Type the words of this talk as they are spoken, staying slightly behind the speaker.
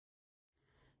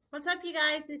What's up, you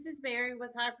guys? This is Mary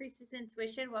with High Priestess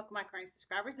Intuition. Welcome, my current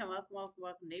subscribers, and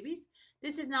welcome, newbies.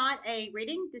 This is not a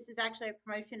reading. This is actually a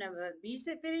promotion of a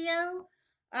music video.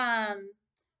 Um,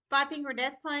 Five Finger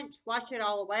Death Punch. Watch it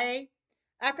all away.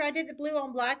 After I did the blue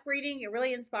on black reading, it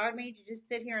really inspired me to just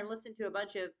sit here and listen to a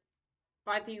bunch of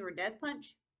Five Finger Death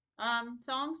Punch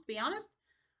songs. To be honest,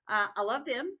 I love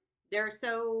them. They're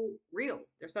so real.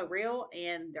 They're so real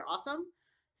and they're awesome.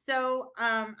 So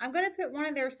I'm going to put one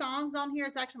of their songs on here.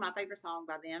 It's actually my favorite song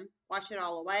by them. Wash It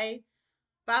All Away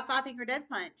by Five Finger Death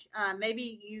Punch.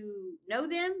 Maybe you know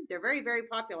them. They're very, very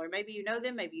popular. Maybe you know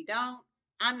them. Maybe you don't.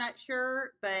 I'm not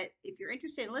sure. But if you're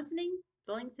interested in listening,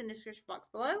 the link's in the description box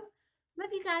below. Love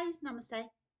you guys. Namaste.